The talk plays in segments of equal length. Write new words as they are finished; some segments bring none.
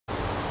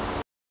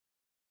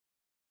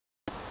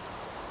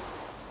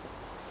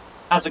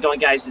How's it going,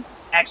 guys? This is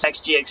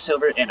XXGX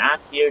Silver, and I'm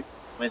here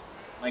with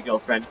my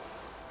girlfriend.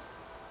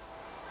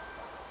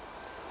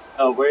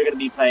 Oh, we're gonna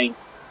be playing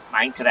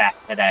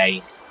Minecraft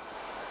today.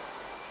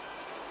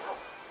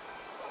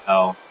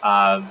 Oh,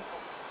 how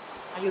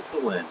you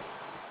doing?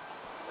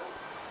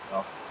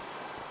 Well,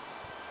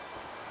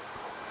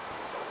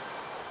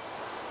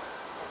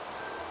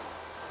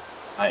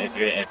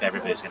 if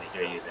everybody's gonna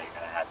hear you, they're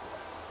gonna have to.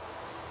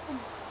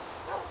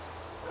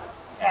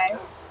 Okay.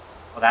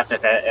 Well, that's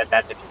if you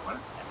want.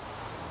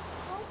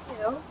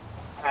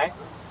 Thank you.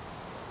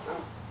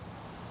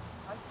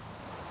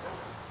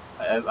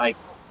 Okay. Like,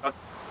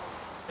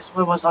 this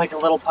one was like a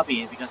little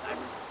puppy because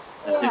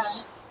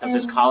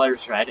his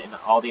collar's red, and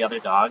all the other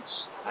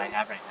dogs I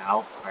have right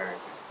now are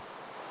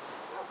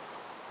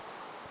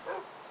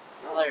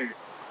color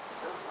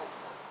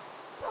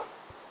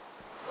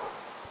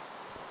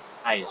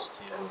eyes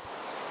too.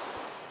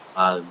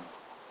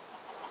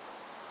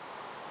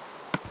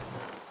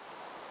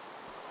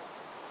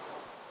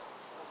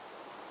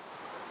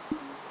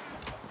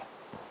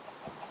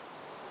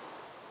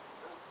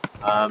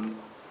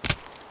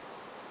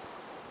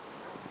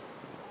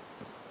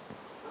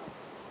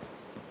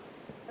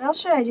 What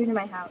else should I do to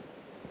my house?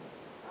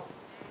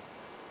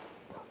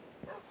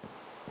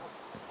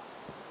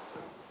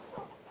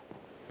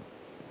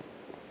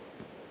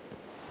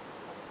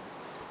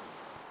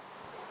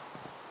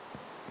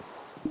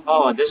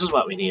 Oh, and this is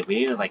what we need. We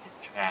need like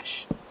a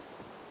trash.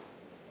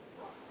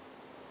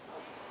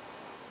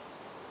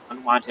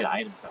 Unwanted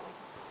items that we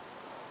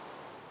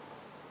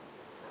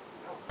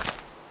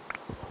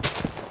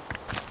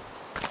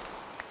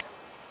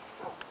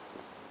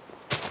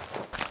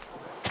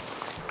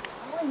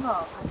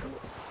Oh,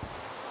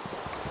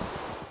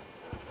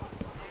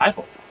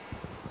 Eiffel.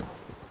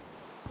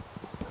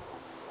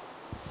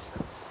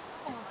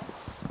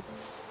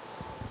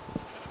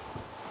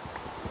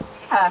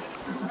 yeah.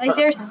 Like,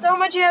 there's so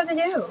much you have to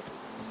do.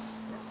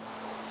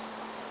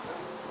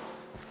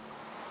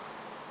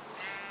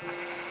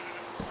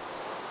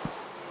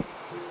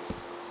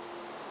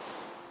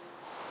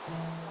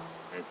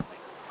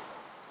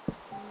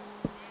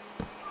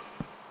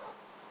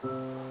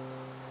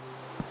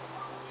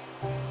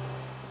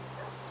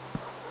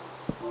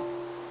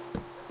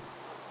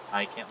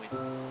 I can't wait.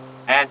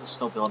 I have to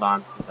still build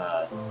on to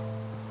the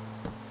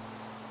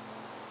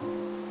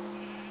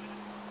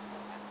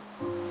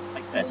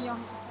like this.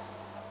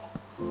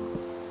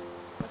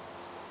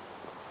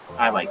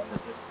 I like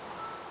because it's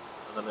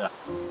a little bit.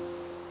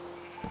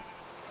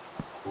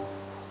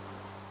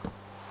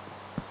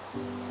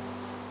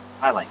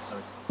 I like so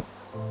it's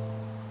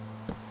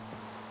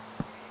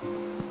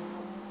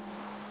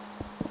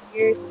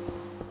Weird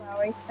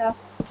flowery stuff.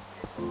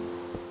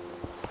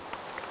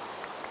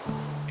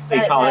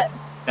 they call it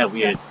that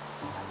weird.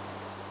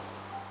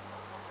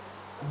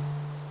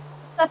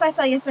 Stuff I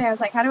saw yesterday, I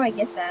was like, how do I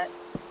get that?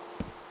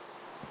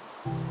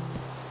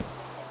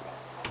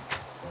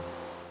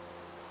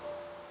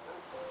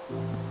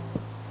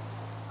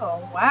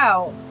 Oh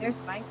wow, there's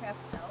Minecraft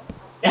hell.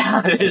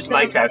 Yeah, there's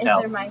Minecraft hell.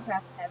 Is there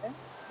Minecraft heaven?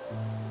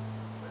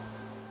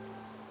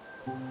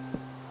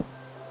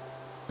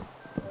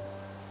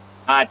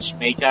 Notch,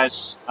 make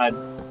us a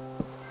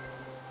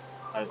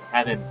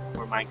heaven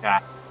for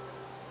Minecraft.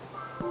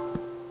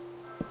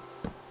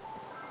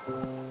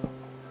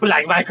 Who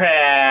like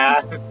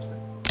Minecraft?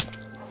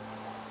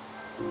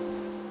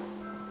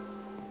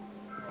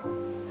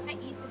 I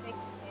eat the big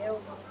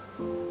potato.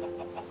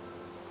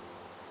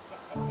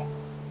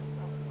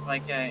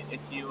 Like, if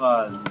you,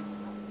 Oh,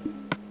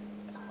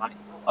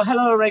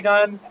 hello,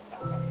 Raygun!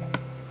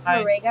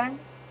 Hi. Oh, ray gun?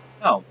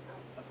 No,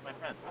 that's my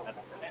friend.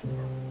 That's the fan.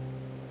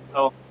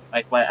 So,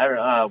 like,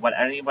 whatever, what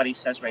anybody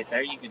says right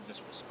there, you can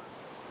just respond.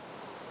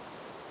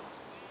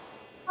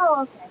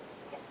 Oh, okay.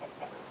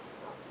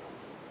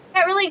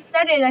 That really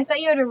said it. I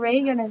thought you had a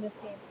ray gun in this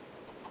game.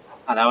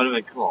 Oh, that would have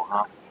been cool,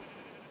 huh?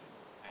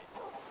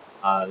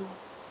 Okay.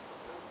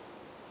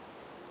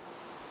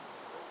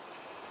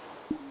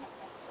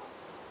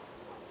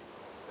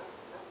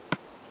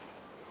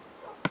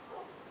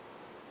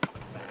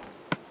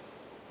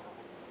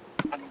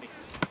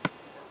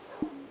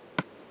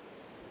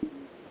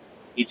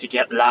 Need to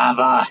get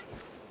lava.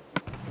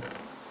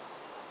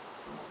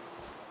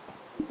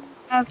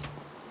 I have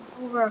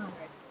over 100. You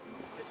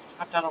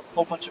chopped down a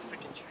whole bunch of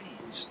freaking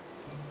trees.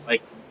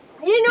 Like,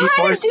 I didn't know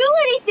how to do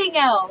anything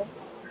else.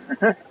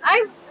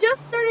 I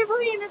just started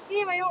playing this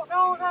game. I don't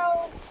know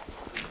how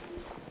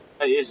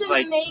it's to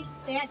like make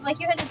sense. Like,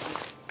 you had to do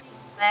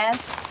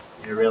class.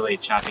 You're really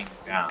chopping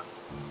the ground.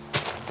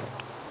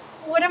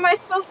 What am I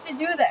supposed to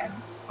do then?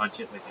 Punch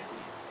it with your hand.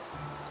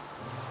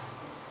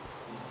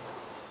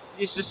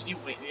 It's just you're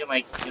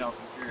like, your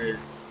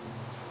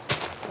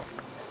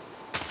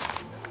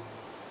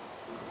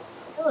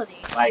Ability.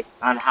 like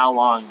on how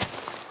long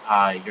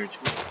your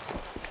tool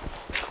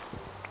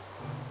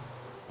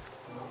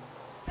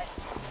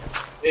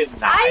is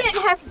not. I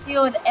didn't have to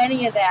deal with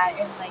any of that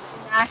in like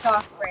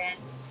knockoff brand.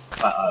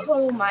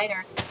 Total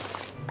minor.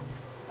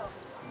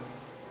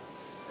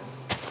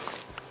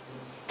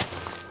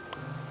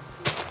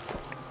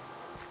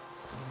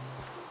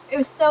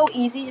 was so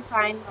easy to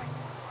find.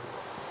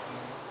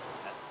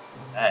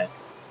 That.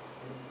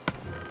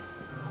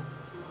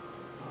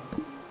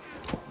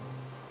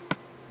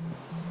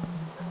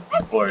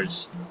 Of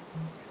course.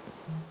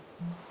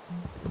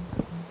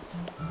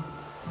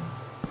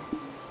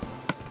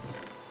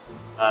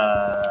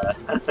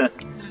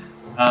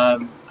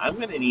 I'm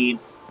gonna need.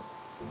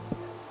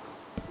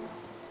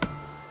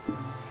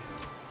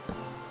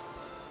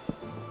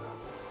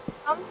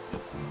 I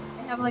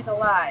have like a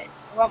lot. I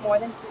want more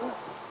than 2.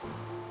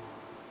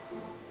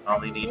 I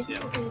only need 2.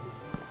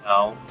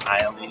 No,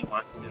 I only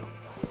want 2.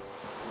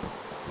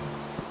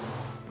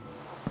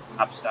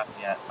 Top stuff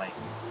yet, like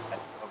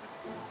that's over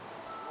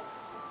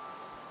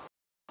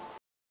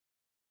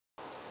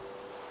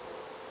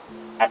there.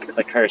 That's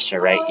the cursor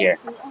right here.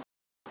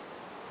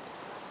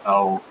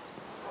 Oh.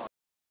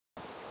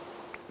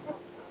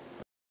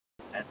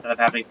 Instead of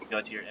having to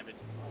go to your image,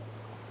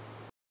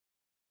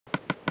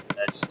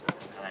 let's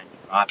kind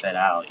of drop it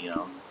out, you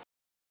know.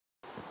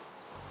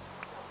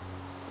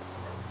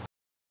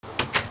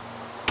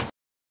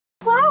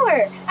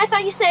 Flower! I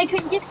thought you said I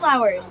couldn't get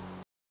flowers.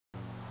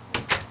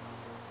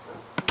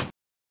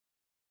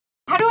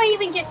 How do I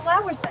even get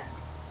flowers then?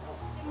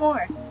 Get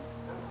more.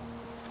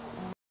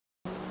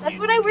 That's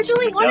what I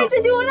originally wanted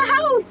to do with the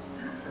house!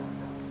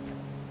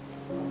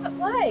 But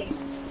why?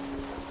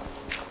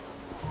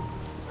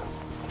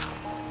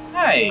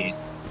 Hey!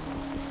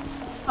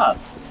 Up.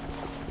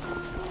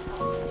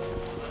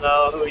 I don't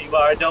know who you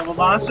are, Domo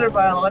Monster,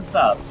 but what's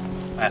up?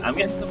 Alright, I'm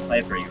getting some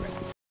play for you right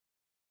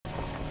now.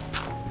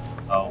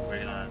 Oh, we're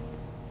gonna...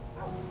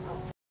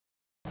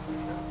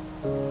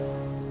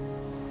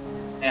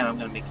 And I'm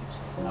gonna make you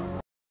some...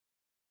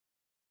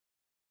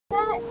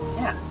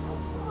 Yeah.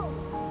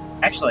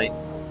 Actually...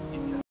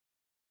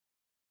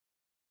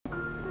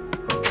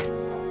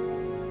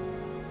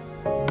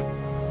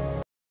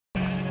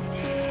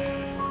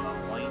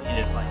 all you need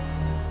is like...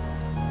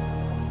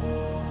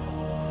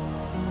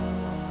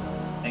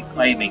 And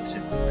clay makes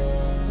it different.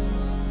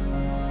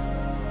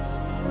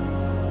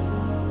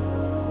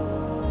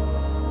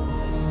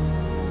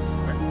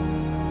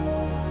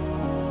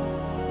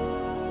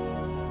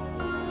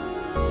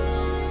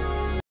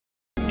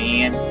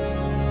 Man.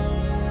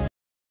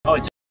 Oh,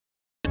 it's...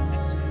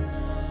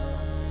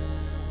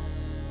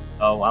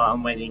 Oh, while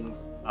I'm waiting,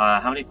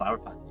 how many flower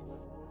pots do you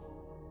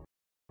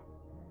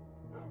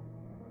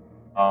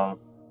have?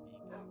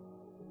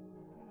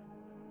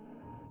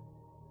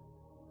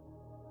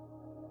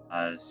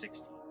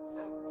 60.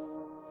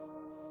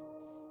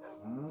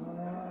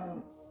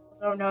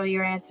 I don't know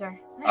your answer.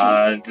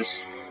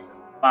 Just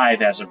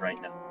 5 as of right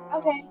now.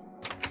 Okay.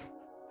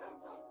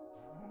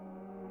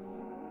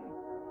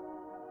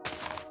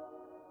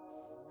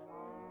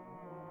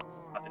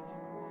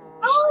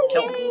 Oh,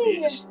 kill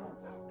yay! these.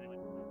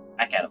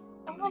 Back at him.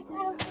 Oh my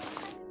god, I'm so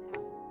excited.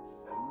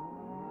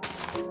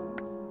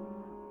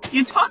 What are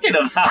you talking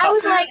about? I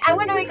was like, I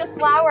want to make a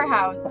flower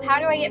house. How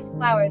do I get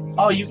flowers?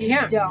 Oh, you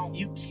can't. Don't.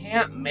 You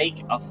can't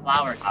make a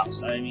flower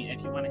house. I mean,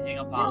 if you want to hang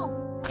up on. No.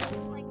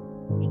 Like,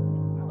 make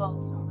the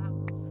walls flowers.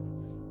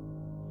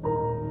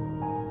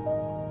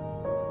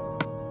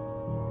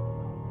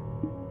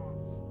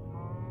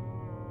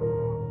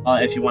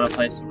 If you want to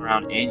place them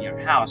around in your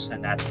house,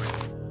 then that's where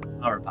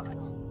flower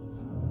pots.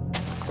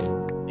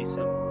 Make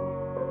some.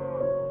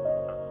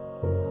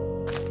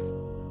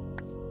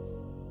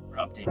 Or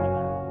update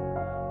because.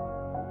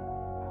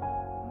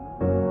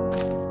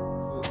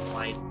 Ooh,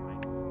 white.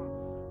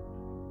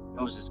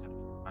 Rose is gonna be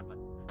fun, but.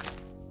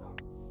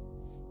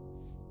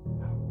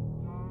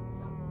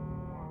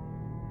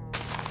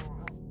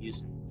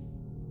 Use.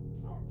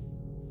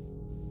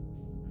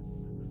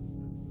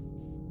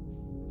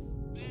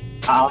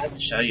 I'll have to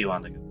show you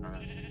on the.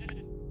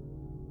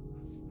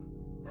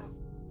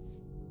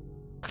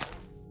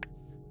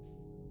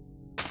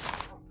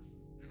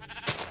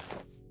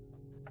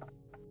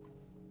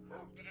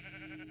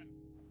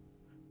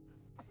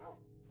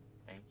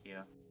 Thank you.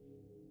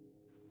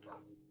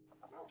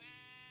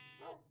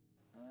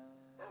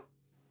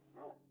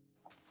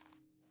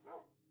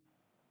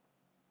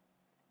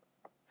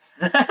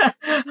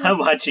 I'm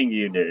watching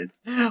you, nerds.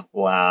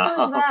 Wow. What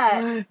was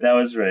that? That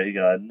was really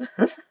good.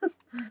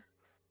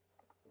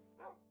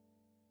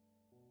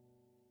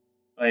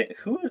 Wait,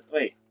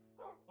 wait,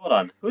 hold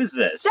on. Who is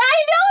this?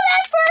 I know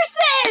that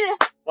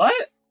person!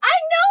 What? I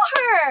know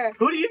her!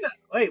 Who do you know?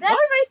 Wait, That's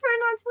what? my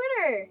friend on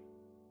Twitter.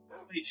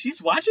 Wait, she's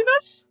watching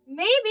us?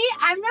 Maybe,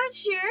 I'm not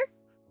sure.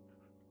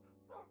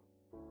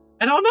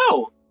 I don't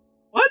know.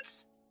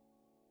 What?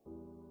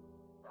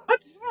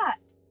 What? Yeah.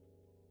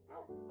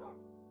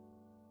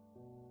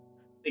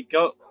 Wait,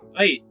 go.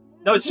 Wait.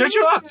 No, search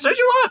her up. Search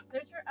her up.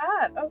 Search her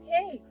up.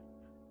 Okay.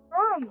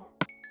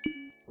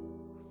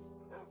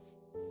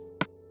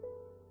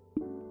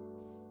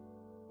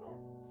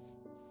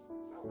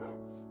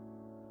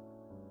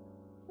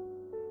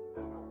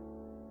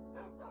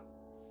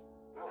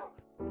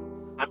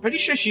 I'm pretty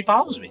sure she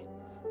follows me.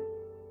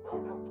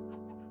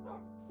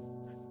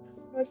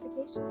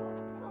 Notification.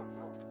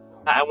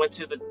 I went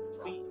to the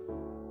tweet.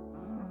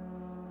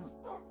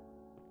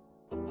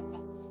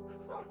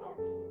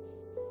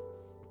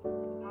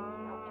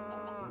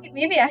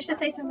 maybe I should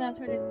say something on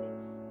Twitter too.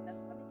 Let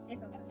me say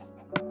something.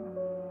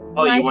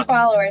 Oh, Mind you your want?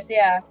 followers,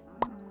 yeah.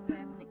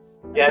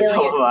 Yeah, Million.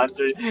 Total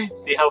Monster.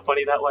 See how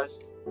funny that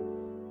was?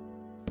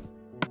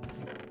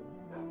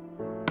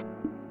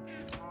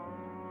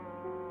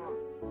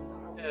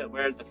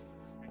 Where the?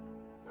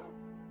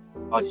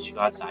 Oh, did you go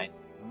outside?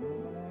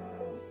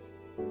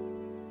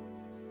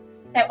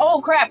 And,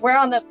 oh crap! We're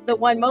on the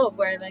one mode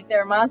where like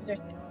there are monsters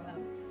and stuff.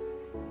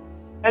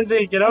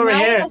 Kenzie, get over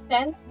Am I here. in the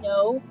fence?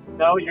 No.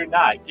 No, you're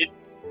not. Get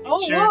Oh,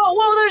 sure.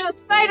 whoa! There's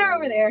a spider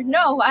over there.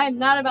 No, I'm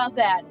not about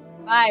that.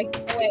 Bye.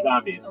 Away.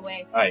 Zombies.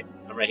 Away. All right,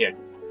 I'm right here.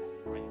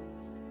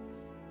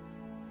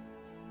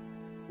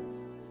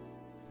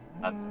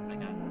 I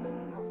got it.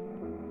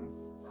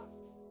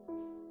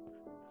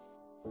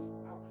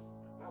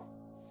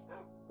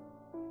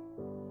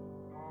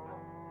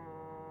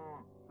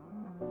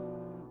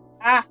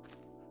 Ah.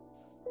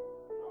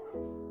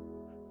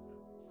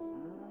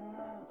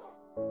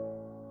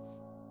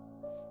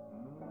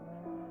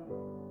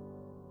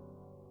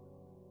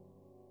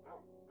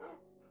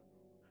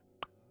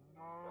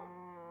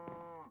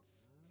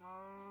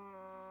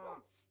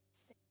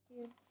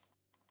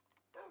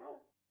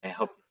 I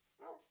hope.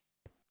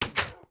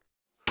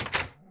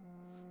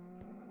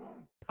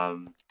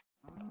 Oh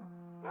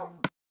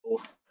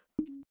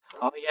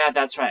yeah,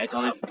 that's right. I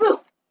totally.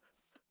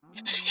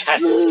 That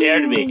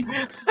scared me.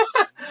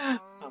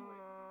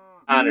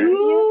 Connor.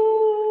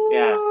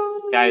 Yeah,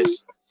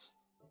 guys.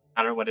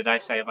 Connor, what did I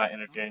say about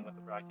interfering with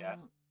the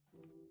broadcast?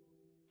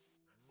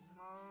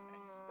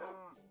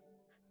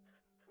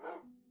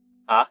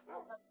 Huh?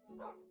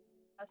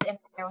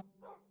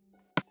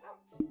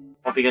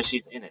 Well, because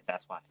she's in it,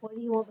 that's why. What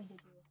do you want me to do?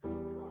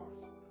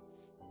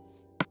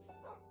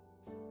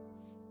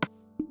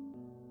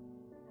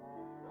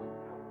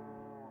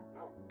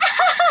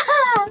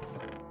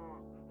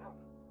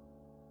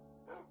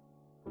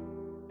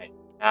 Okay,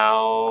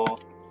 now.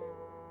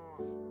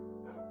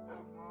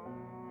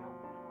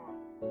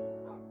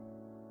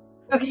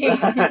 Okay.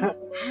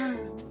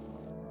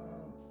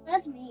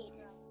 That's me.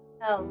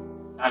 Oh,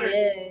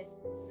 good.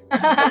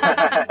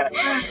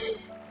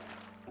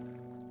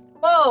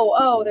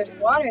 Oh, there's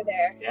water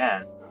there.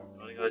 Yeah.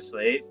 Wanna go to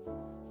sleep?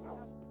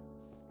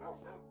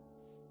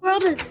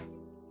 World is.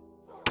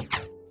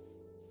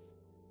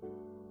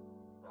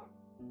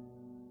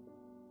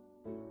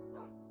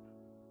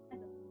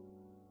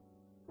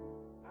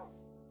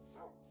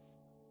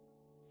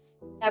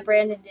 Yeah,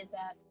 Brandon did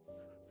that.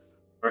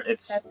 Or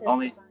it's That's his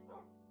only. design.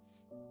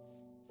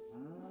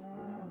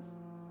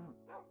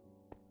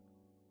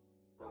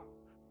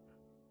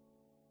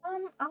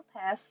 I'll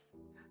pass.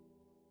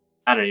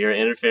 Connor, you're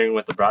interfering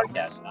with the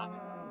broadcast. Stop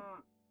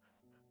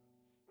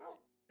it.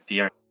 If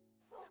you're.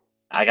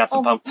 I got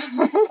some pumpkin.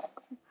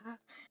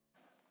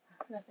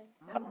 Nothing.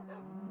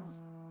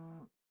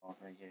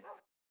 Right here.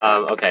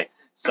 Okay.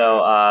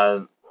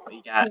 So,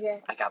 we got.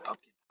 Okay. I got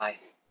pumpkin pie.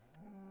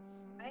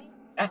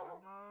 Yeah.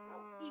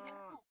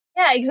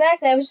 Yeah,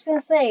 exactly. I was just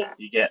gonna say.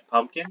 You get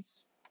pumpkins.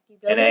 You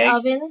build An an egg.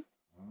 oven.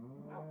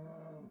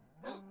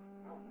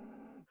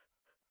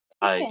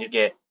 Okay. You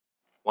get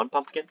one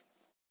pumpkin.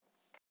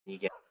 You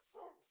get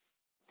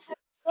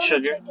Go to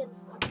sugar. chicken.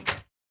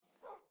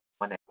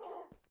 One egg.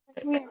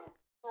 Come here.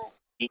 What?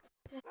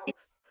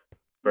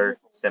 Super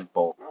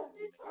simple.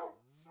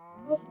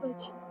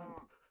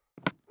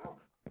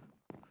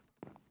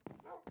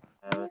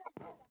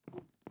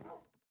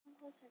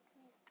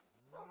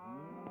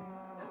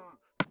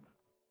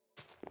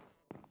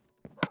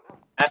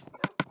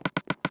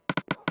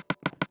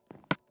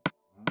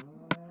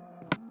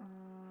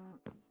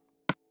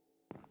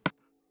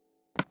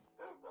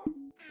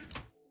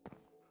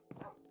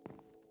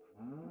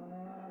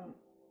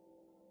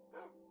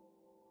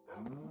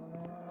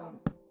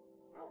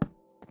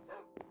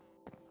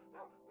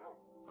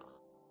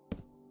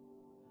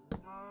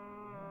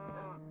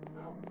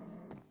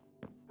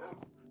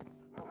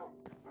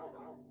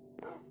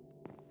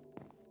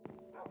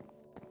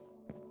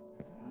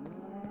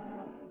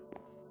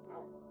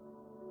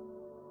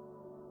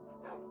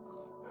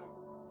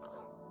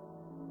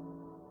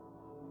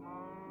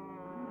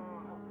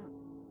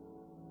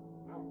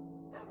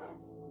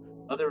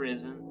 Other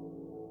reason.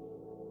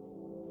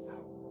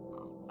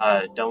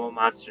 Domo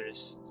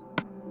Monsters.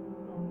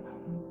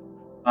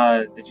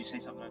 Did you say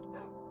something?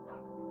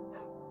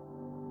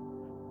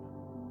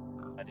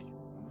 Did you?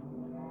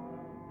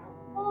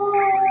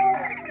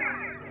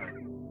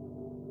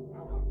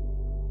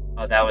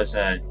 Oh, that was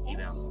an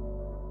email.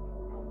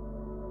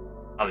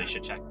 Probably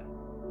should check that.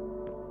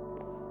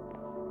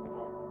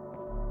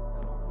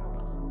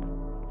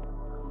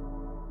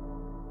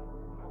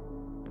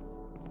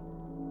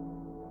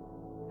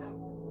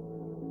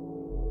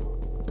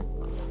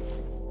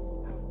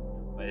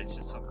 But it's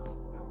just something.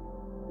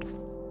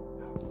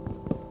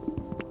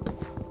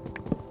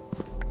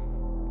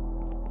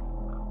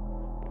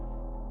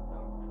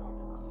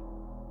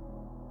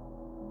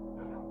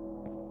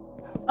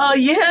 Oh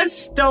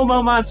yes,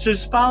 Domo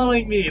Monster's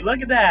following me.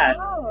 Look at that.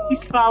 Oh.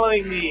 He's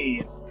following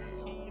me.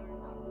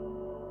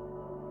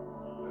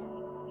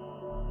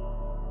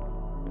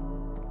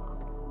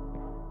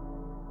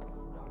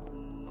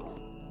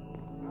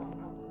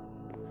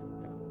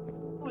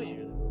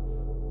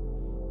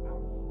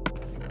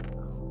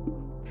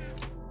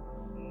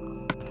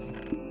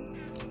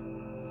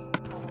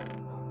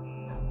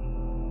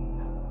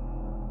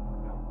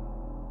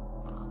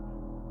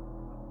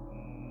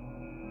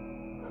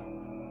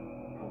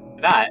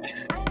 not.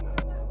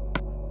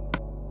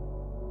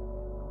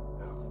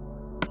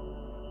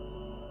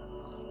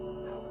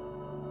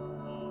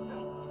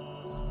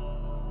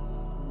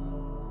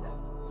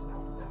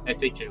 I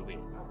think you're weird.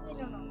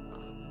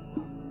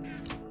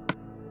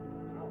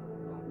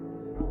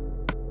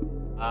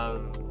 I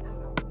don't know.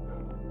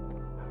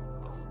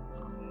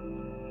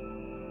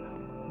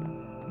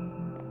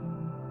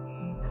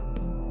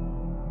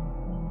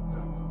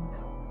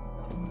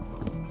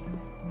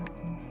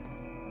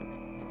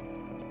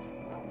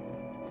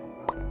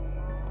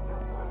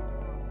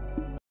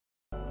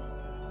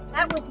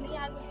 That was me.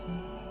 I was.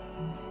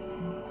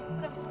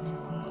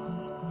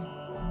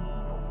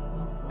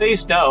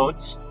 Please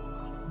don't.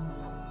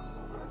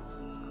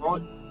 Oh,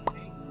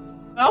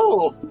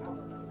 no.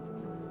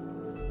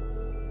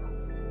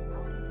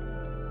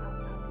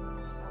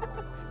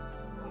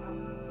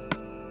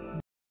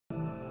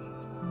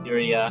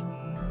 Syria.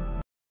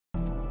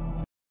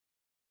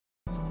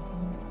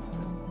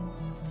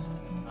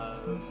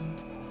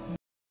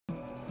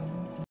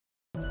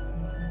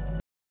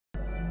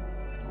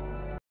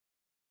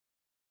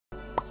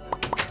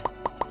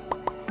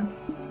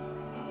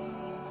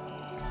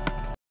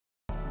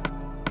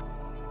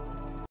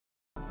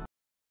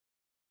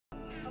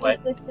 What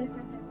is this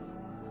different?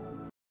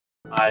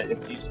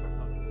 It's used for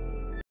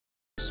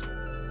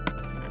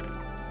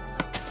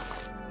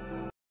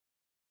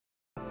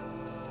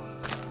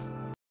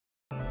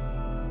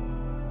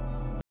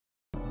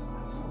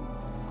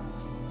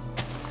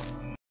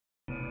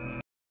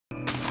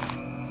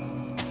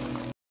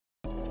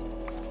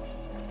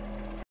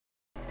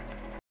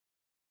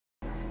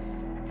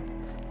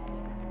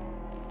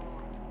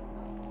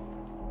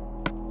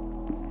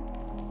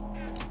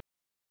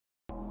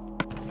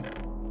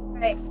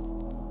Right.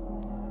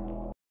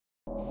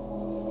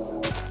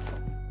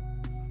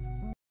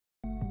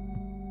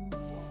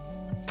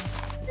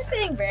 Good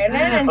thing,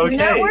 Brandon, and do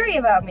not Okay. worry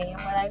about me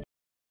when I.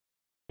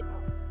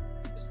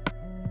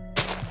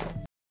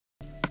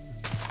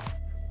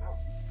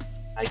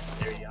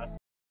 curiosity.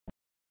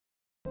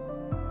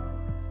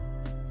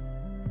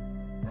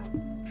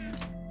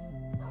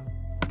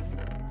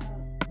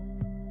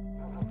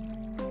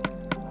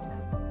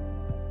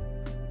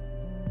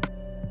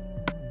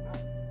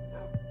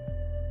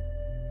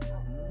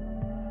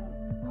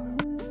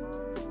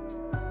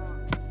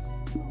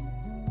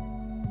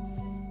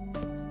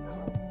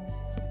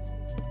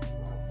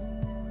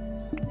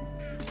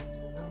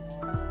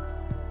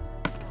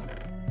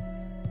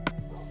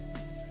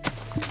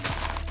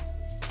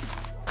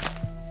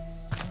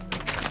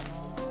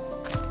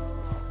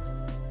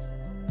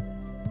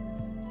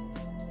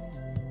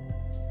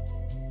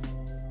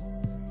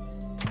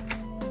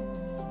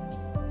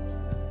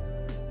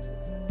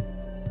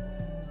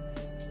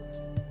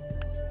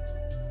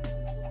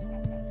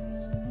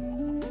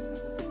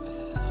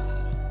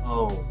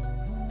 Oh.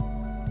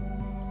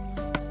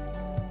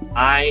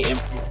 I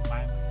improved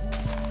my.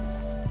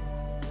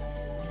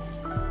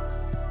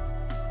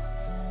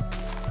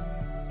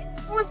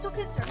 No one's so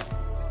concerned.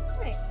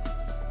 Right.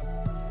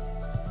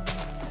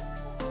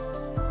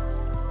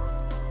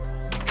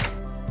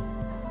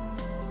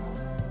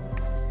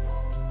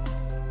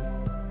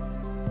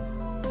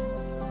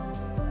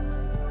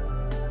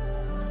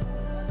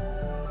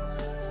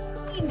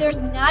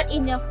 There's not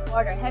enough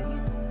water. Have you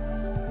seen?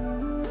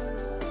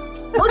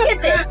 Look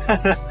at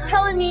this!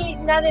 Telling me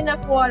not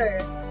enough water.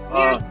 We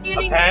are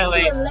standing next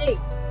to a lake.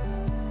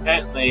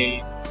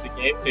 Apparently, the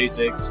game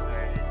physics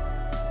are.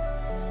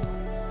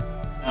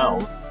 No.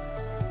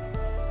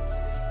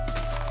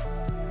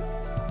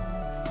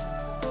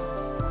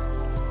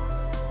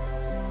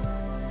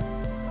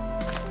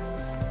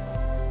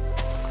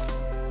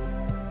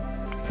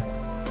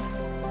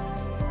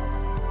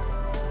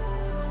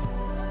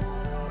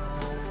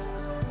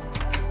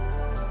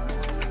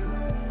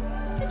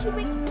 How did you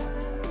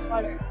make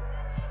water?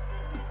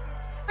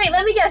 Wait,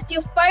 let me guess.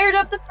 You fired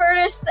up the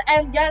furnace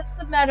and got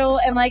some metal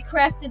and like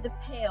crafted the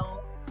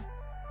pail.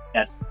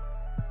 Yes.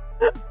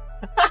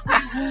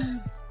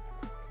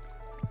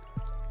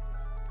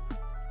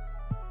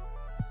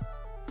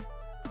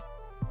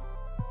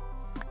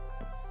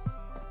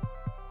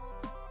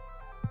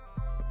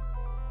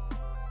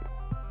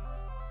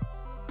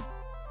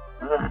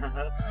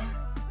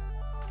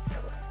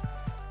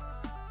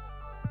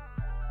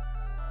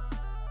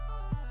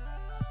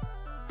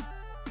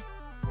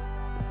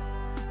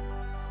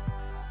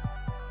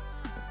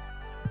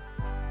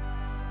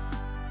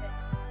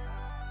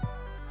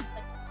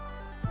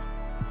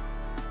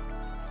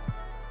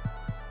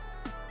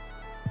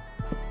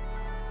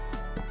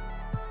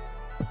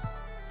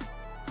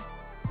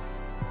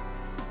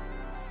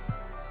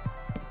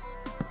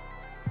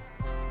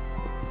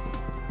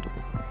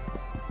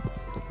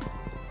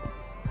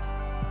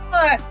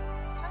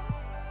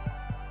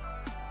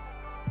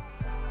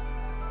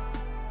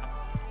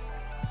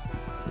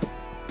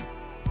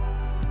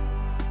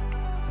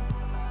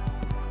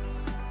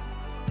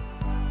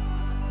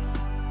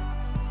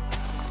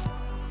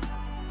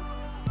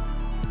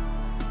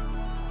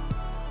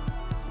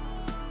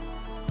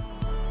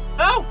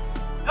 No!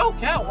 No,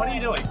 Cal, what are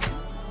you doing?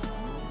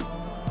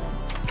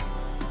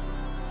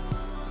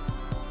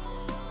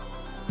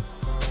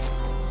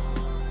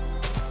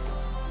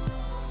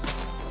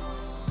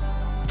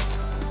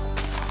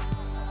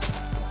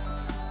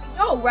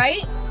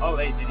 right? Oh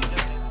wait, did he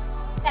just say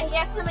that? That he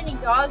asked how many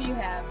dogs you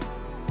have.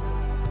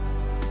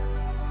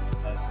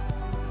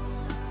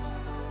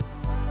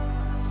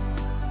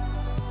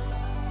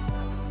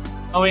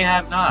 Oh, we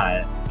have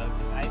not.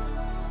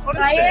 Okay,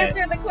 I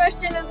answered the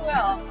question as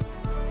well.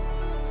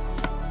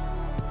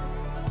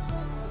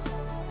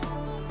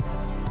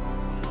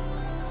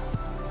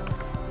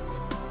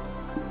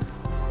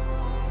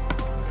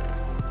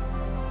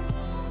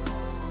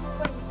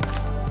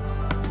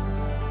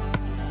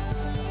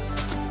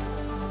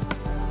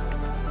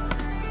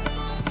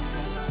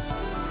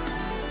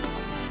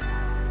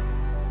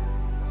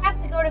 I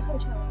have to go to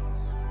Coachella.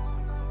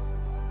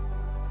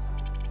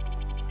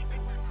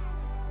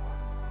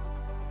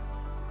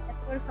 Let's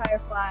go to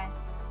Firefly.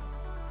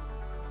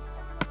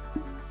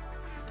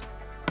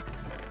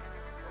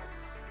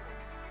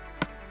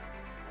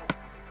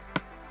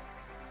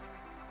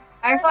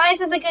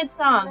 Fireflies is a good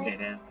song.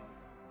 It is.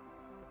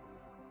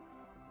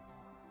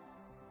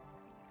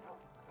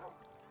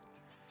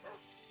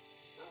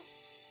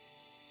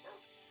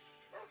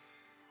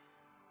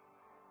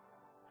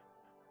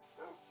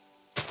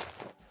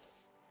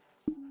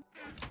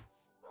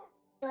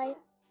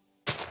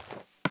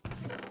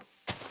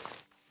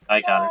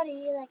 Hi, Connor.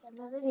 Like a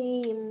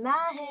melody in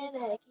my head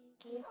that I can't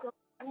keep going.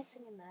 I'm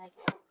singing like.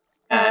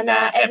 And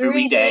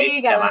every day,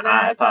 got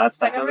my iPod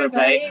stuck on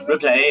replay.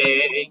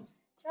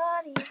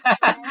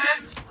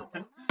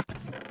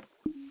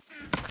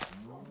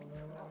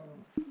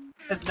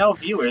 There's no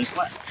viewers.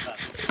 What?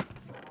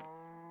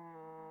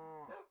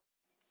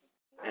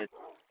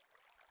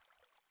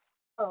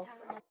 Oh.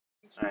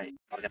 Alright.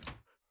 Okay.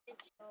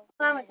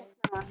 Mom, it's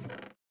my mom.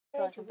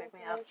 So she pick me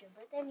up.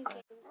 But then you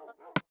can't.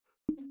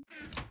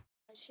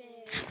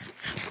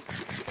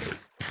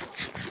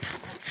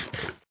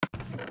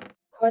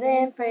 More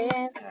than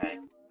friends. Alright.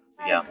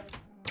 Yeah.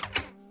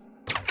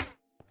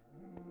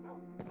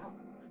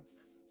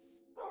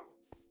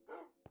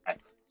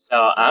 Alright. So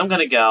I'm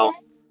gonna go.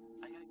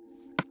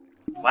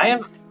 Why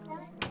am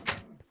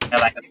I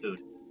lack of food?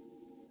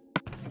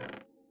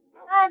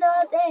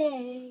 All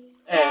day.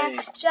 Hey.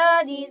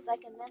 Shawty's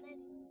like a melody.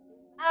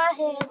 I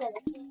hear that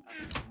I can't.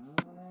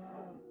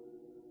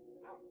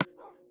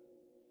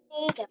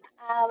 Get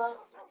my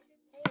eyeballs.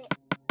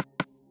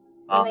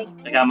 Oh, I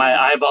got my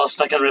eyeball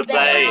stuck in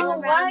replay.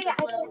 Why? I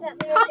put that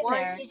lyric in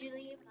there. Did you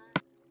leave?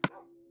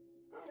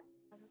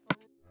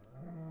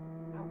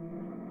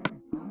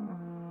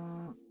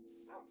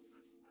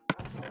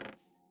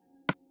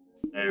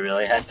 He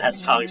really has that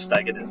song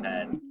stuck in his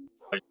head.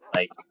 Or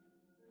like,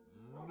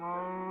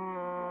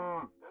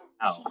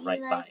 oh,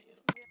 right by you.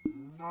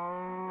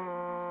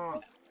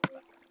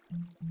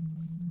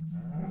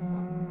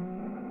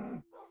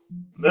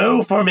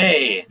 Move for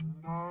me!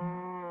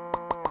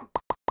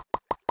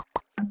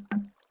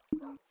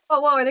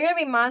 Whoa, are there gonna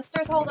be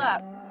monsters? Hold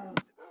up.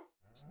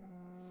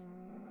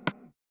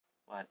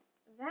 What?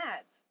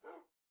 That.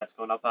 That's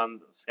going up on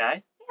the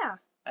sky? Yeah.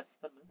 That's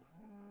the moon.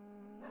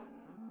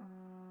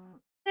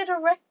 It's a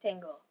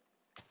rectangle.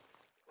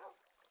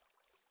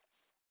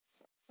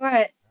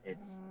 What? It's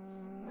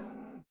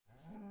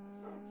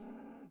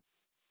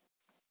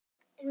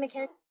In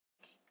mechanics.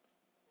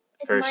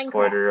 first Minecraft.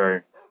 quarter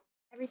or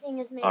Everything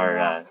is made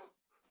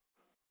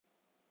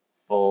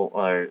full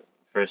or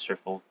first or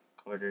full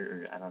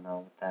quarter or I don't know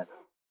what that.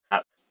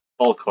 Not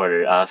full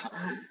quarter.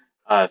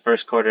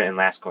 First quarter and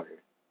last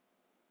quarter.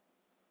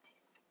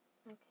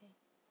 Okay.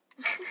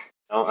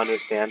 Don't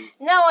understand?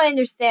 No, I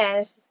understand.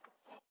 It's just...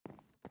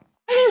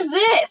 What is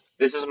this?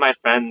 This is my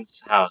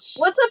friend's house.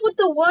 What's up with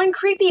the one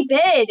creepy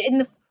bed in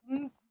the...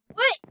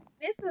 What?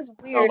 This is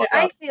weird. look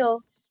I up.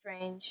 feel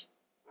strange.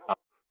 Oh,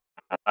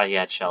 I thought you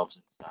had shelves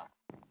and stuff.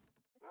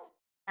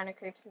 Kind of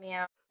creeps me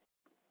out.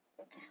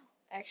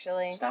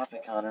 Actually. Stop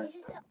it, Connor.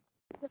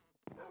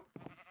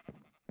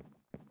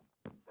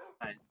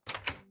 Hi.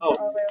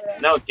 Oh,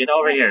 no, get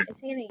over here. Is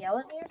he gonna yell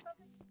at me or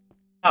something?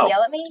 Oh,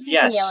 Yell at me? He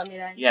yes. can yell at me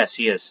then. Yes,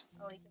 he is.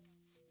 Oh, he can.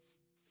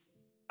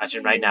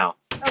 Watching right now.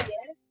 Oh, yes?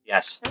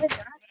 Yes. No, it's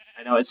not.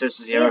 I know it says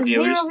 0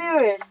 viewers. 0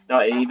 viewers.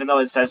 No, even though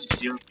it says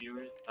 0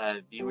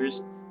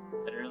 viewers,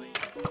 literally.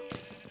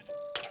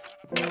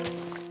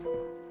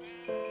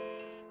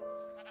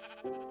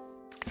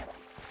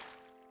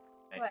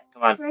 Okay, What?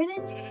 come on.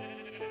 Brandon?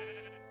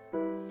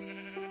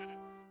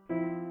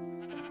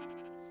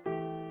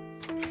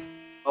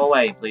 Go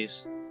away,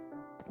 please.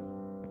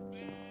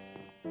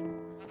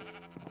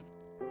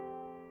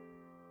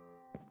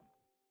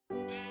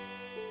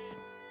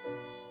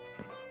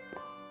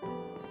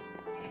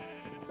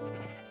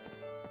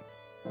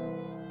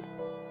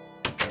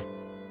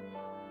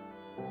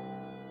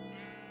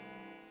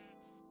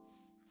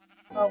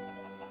 Oh.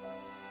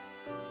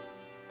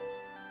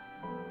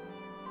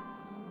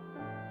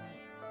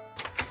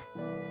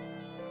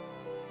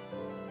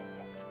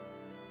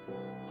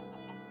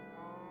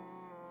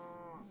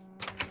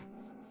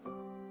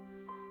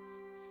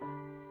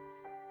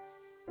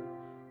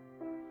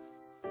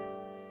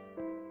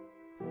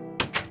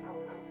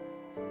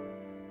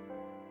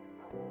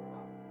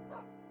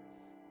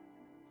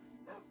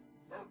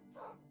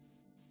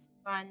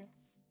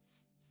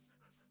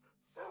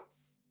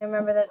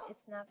 remember that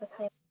it's not the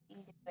same way you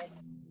do it.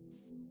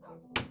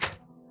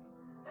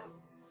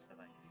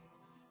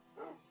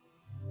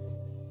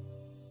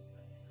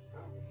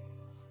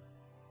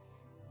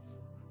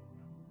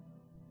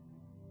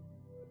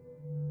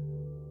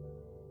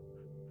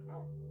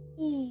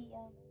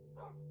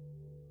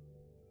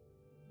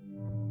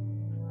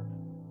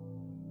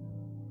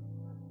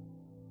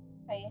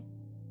 Okay.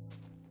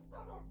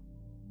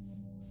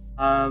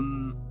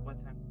 What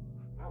time?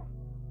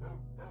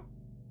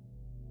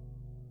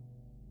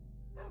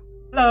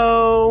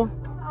 Hello.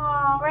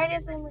 Oh, right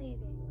as I'm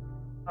leaving.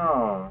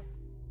 Oh.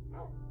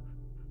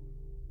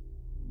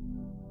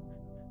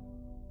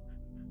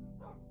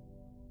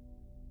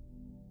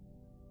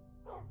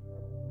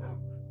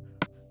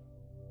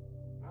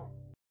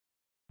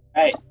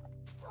 Right.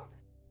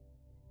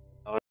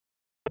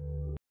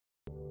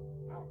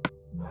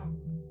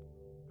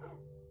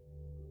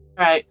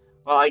 Alright,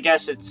 well, I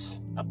guess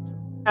it's up to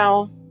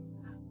now.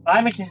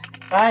 Bye,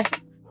 Bye.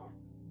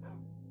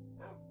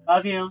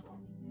 Love you.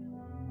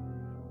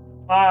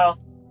 Tomorrow.